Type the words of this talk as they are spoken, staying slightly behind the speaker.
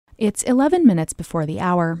It's 11 minutes before the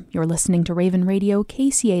hour. You're listening to Raven Radio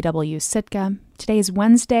KCAW Sitka. Today is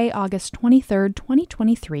Wednesday, August 23rd,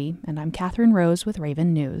 2023, and I'm Catherine Rose with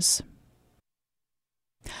Raven News.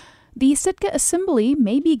 The Sitka Assembly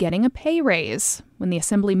may be getting a pay raise. When the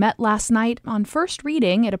Assembly met last night, on first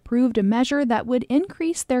reading, it approved a measure that would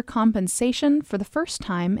increase their compensation for the first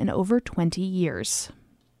time in over 20 years.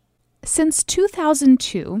 Since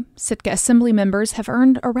 2002, Sitka Assembly members have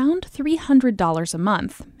earned around $300 a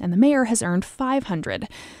month, and the mayor has earned $500.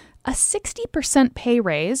 A 60% pay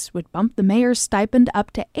raise would bump the mayor's stipend up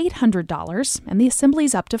to $800 and the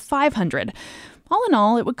Assembly's up to $500. All in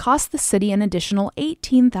all, it would cost the city an additional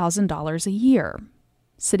 $18,000 a year.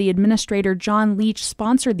 City Administrator John Leach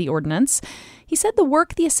sponsored the ordinance. He said the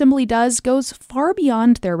work the Assembly does goes far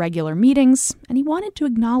beyond their regular meetings, and he wanted to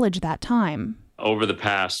acknowledge that time. Over the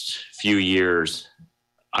past few years,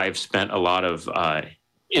 I've spent a lot of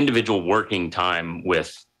individual working time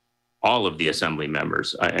with all of the Assembly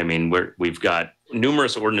members. I mean, we've got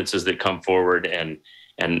numerous ordinances that come forward, and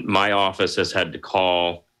my office has had to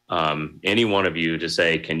call any one of you to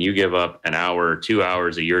say, can you give up an hour or 2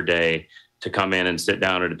 hours of your day to come in and sit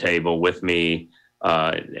down at a table with me,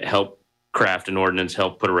 help craft an ordinance,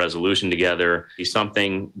 help put a resolution together, be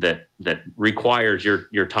something that requires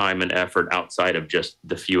your time and effort outside of just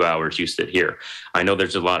the few hours you sit here. I know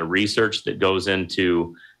there's a lot of research that goes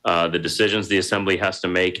into the decisions the Assembly has to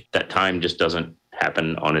make. That time just doesn't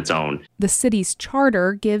happen on its own. The city's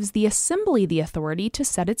charter gives the Assembly the authority to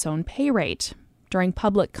set its own pay rate. During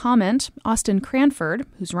public comment, Austin Cranford,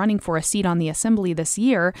 who's running for a seat on the Assembly this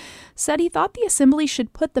year, said he thought the Assembly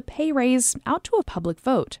should put the pay raise out to a public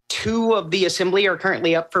vote. 2 of the Assembly are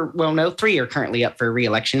currently up for, 3 are currently up for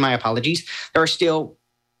re-election. My apologies. There are still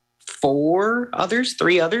 3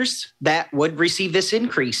 others that would receive this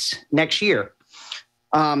increase next year.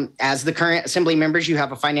 As the current Assembly members, you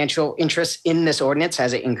have a financial interest in this ordinance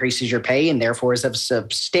as it increases your pay and therefore is of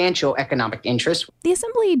substantial economic interest. The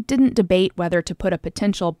Assembly didn't debate whether to put a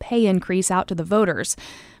potential pay increase out to the voters.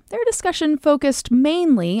 Their discussion focused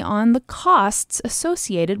mainly on the costs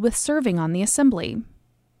associated with serving on the Assembly.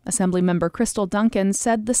 Assemblymember Crystal Duncan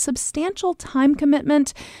said the substantial time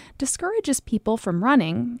commitment discourages people from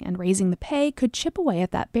running, and raising the pay could chip away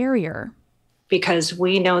at that barrier. Because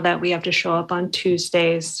we know that we have to show up on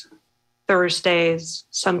Tuesdays, Thursdays,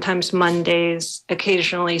 sometimes Mondays,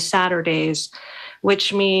 occasionally Saturdays,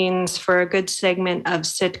 which means for a good segment of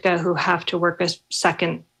Sitka who have to work a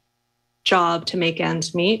second job to make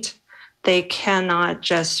ends meet, they cannot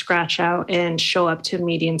just scratch out and show up to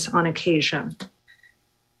meetings on occasion.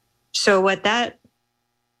 So what that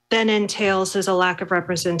then entails is a lack of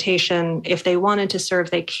representation. If they wanted to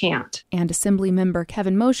serve, they can't. And Assemblymember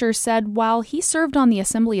Kevin Mosher said while he served on the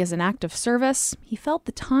Assembly as an act of service, he felt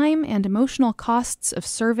the time and emotional costs of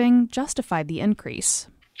serving justified the increase.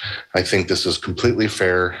 I think this is completely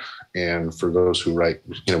fair. And for those who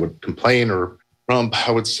would complain or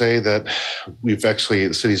I would say that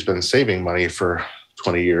the city's been saving money for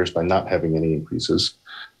 20 years by not having any increases.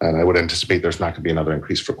 And I would anticipate there's not going to be another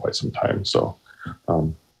increase for quite some time. So,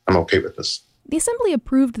 I'm okay with this. The Assembly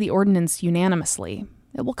approved the ordinance unanimously.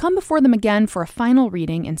 It will come before them again for a final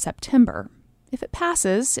reading in September. If it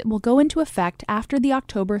passes, it will go into effect after the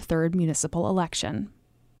October 3rd municipal election.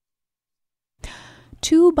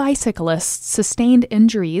 2 bicyclists sustained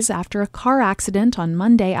injuries after a car accident on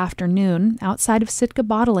Monday afternoon outside of Sitka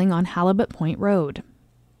Bottling on Halibut Point Road.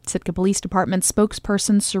 Sitka Police Department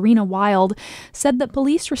spokesperson Serena Wild said that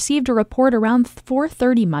police received a report around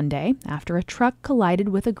 4:30 Monday after a truck collided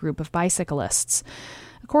with a group of bicyclists.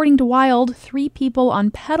 According to Wild, 3 people on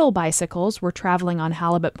pedal bicycles were traveling on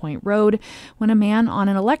Halibut Point Road when a man on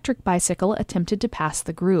an electric bicycle attempted to pass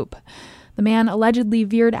the group. The man allegedly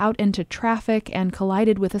veered out into traffic and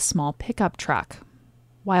collided with a small pickup truck.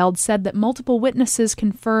 Wild said that multiple witnesses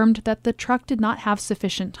confirmed that the truck did not have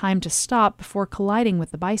sufficient time to stop before colliding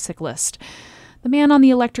with the bicyclist. The man on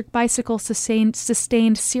the electric bicycle sustained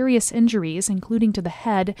serious injuries, including to the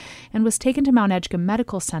head, and was taken to Mount Edgecombe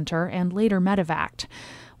Medical Center and later medevaced.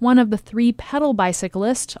 One of the 3 pedal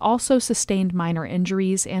bicyclists also sustained minor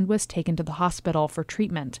injuries and was taken to the hospital for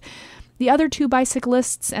treatment. The other 2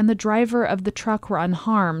 bicyclists and the driver of the truck were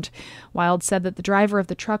unharmed. Wild said that the driver of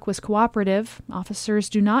the truck was cooperative. Officers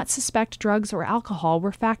do not suspect drugs or alcohol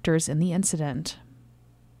were factors in the incident.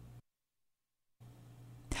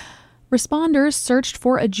 Responders searched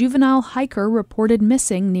for a juvenile hiker reported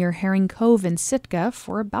missing near Herring Cove in Sitka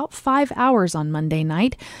for about 5 hours on Monday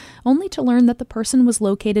night, only to learn that the person was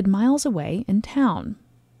located miles away in town.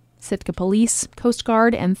 Sitka Police, Coast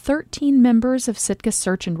Guard, and 13 members of Sitka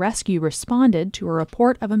Search and Rescue responded to a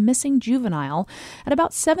report of a missing juvenile at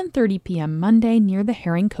about 7:30 p.m. Monday near the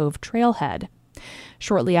Herring Cove trailhead.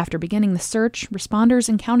 Shortly after beginning the search, responders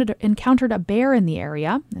encountered a bear in the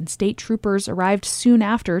area, and state troopers arrived soon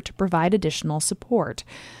after to provide additional support.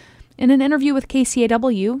 In an interview with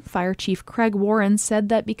KCAW, Fire Chief Craig Warren said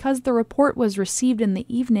that because the report was received in the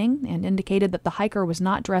evening and indicated that the hiker was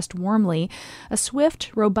not dressed warmly, a swift,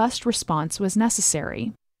 robust response was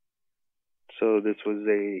necessary. So this was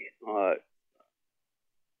a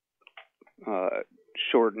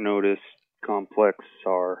short notice complex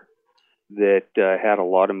SAR that had a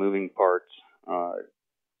lot of moving parts.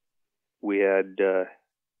 We had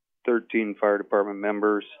 13 fire department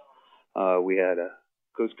members. We had a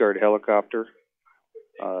Coast Guard helicopter.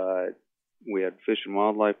 We had Fish and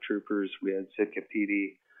Wildlife troopers. We had Sitka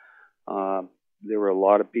PD. There were a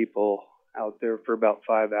lot of people out there for about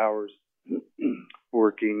 5 hours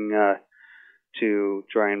working to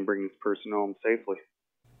try and bring this person home safely.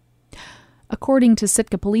 According to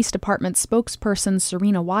Sitka Police Department spokesperson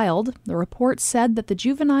Serena Wild, the report said that the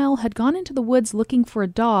juvenile had gone into the woods looking for a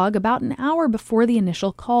dog about an hour before the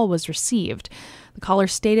initial call was received. The caller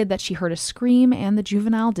stated that she heard a scream and the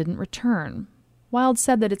juvenile didn't return. Wild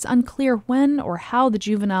said that it's unclear when or how the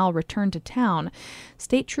juvenile returned to town.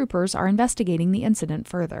 State troopers are investigating the incident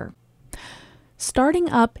further. Starting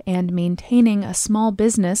up and maintaining a small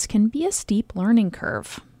business can be a steep learning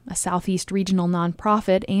curve. A Southeast regional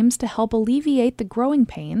nonprofit aims to help alleviate the growing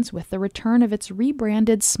pains with the return of its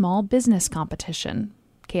rebranded small business competition.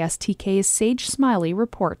 KSTK's Sage Smiley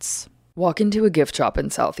reports. Walk into a gift shop in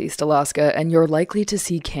Southeast Alaska and you're likely to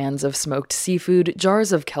see cans of smoked seafood,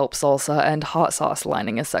 jars of kelp salsa, and hot sauce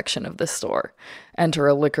lining a section of the store. Enter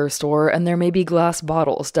a liquor store and there may be glass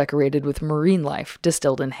bottles decorated with marine life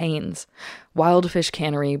distilled in Haines. Wild Fish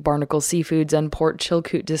Cannery, Barnacle Seafoods, and Port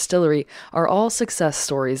Chilkoot Distillery are all success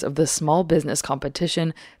stories of the small business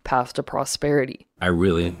competition Path to Prosperity. I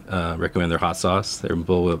really recommend their hot sauce, their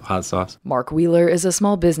bullwhip hot sauce. Mark Wheeler is a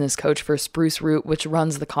small business coach for Spruce Root, which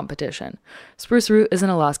runs the competition. Spruce Root is an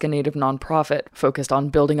Alaska Native nonprofit focused on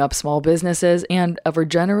building up small businesses and a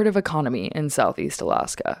regenerative economy in Southeast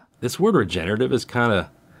Alaska. This word regenerative is kind of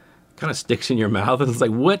sticks in your mouth, and it's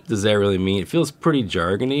like, what does that really mean? It feels pretty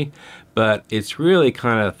jargony, but it's really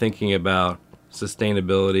kind of thinking about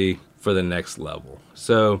sustainability for the next level.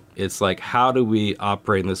 So it's like, how do we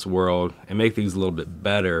operate in this world and make things a little bit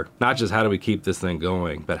better? Not just how do we keep this thing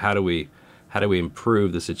going, but how do we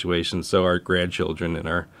improve the situation so our grandchildren and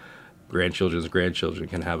our grandchildren's grandchildren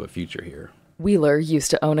can have a future here. Wheeler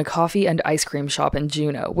used to own a coffee and ice cream shop in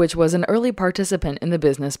Juneau, which was an early participant in the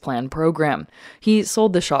business plan program. He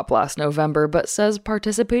sold the shop last November, but says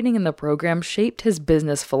participating in the program shaped his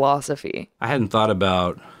business philosophy. I hadn't thought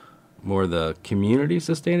about more the community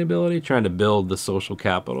sustainability, trying to build the social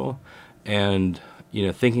capital, and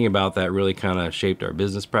thinking about that really kind of shaped our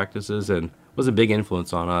business practices and was a big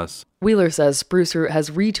influence on us. Wheeler says Spruce Root has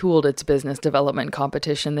retooled its business development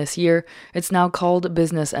competition this year. It's now called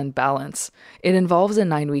Business and Balance. It involves a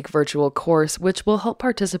 9-week virtual course, which will help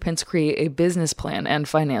participants create a business plan and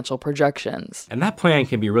financial projections. And that plan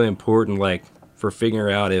can be really important, like for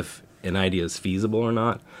figuring out if an idea is feasible or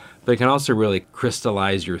not. But it can also really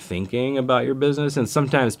crystallize your thinking about your business. And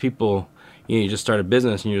sometimes people, you just start a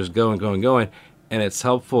business and you're just going. And it's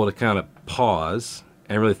helpful to kind of pause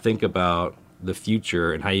and really think about the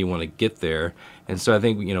future and how you want to get there. And so I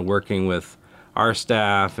think, working with our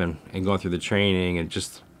staff and going through the training and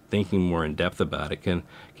just thinking more in depth about it can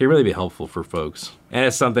really be helpful for folks. And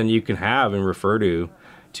it's something you can have and refer to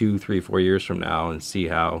 2, 3, 4 years from now and see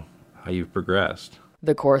how you've progressed.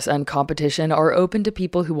 The course and competition are open to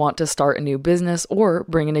people who want to start a new business or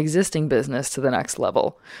bring an existing business to the next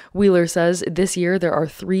level. Wheeler says this year there are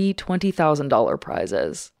 3 $20,000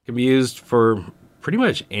 prizes. It can be used for pretty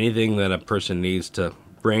much anything that a person needs to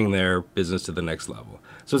bring their business to the next level.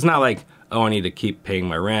 So it's not like, I need to keep paying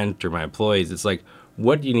my rent or my employees. It's like,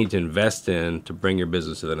 what do you need to invest in to bring your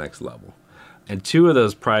business to the next level? And 2 of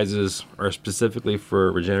those prizes are specifically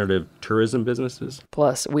for regenerative tourism businesses.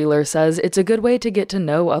 Plus, Wheeler says it's a good way to get to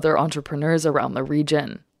know other entrepreneurs around the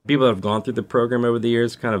region. People that have gone through the program over the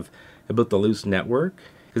years kind of have built a loose network,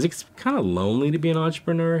 because it's kind of lonely to be an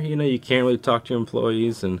entrepreneur. You can't really talk to your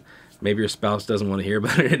employees, and maybe your spouse doesn't want to hear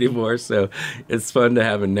about it anymore, so it's fun to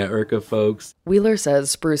have a network of folks. Wheeler says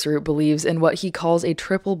Spruce Root believes in what he calls a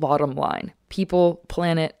triple bottom line: people,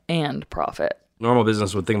 planet, and profit. Normal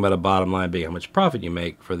business would think about a bottom line being how much profit you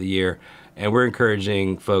make for the year, and we're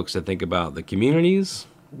encouraging folks to think about the communities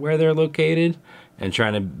where they're located and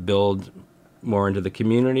trying to build more into the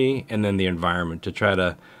community and then the environment to try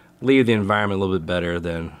to leave the environment a little bit better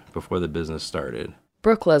than before the business started.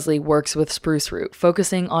 Brooke Leslie works with Spruce Root,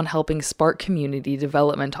 focusing on helping spark community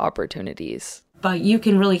development opportunities. But you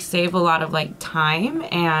can really save a lot of time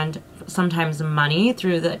and sometimes money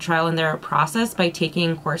through the trial and error process by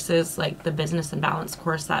taking courses like the Business and Balance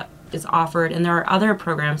course that is offered. And there are other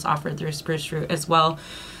programs offered through Spruce Root as well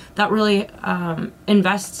that really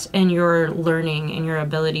invests in your learning and your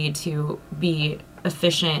ability to be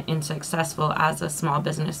efficient and successful as a small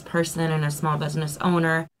business person and a small business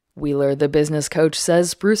owner. Wheeler, the business coach, says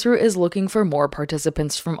Spruce Root is looking for more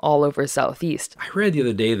participants from all over Southeast. I read the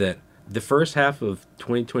other day that the first half of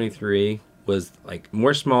 2023 was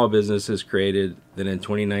more small businesses created than in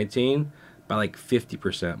 2019 by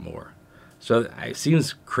 50% more. So it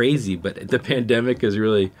seems crazy, but the pandemic has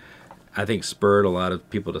really, I think, spurred a lot of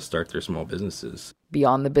people to start their small businesses.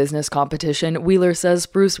 Beyond the business competition, Wheeler says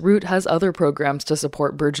Spruce Root has other programs to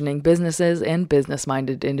support burgeoning businesses and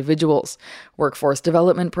business-minded individuals. Workforce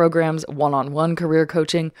development programs, one-on-one career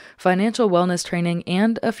coaching, financial wellness training,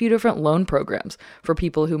 and a few different loan programs for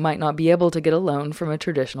people who might not be able to get a loan from a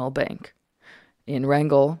traditional bank. In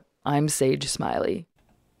Wrangell, I'm Sage Smiley.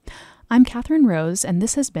 I'm Catherine Rose, and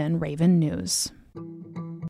this has been Raven News.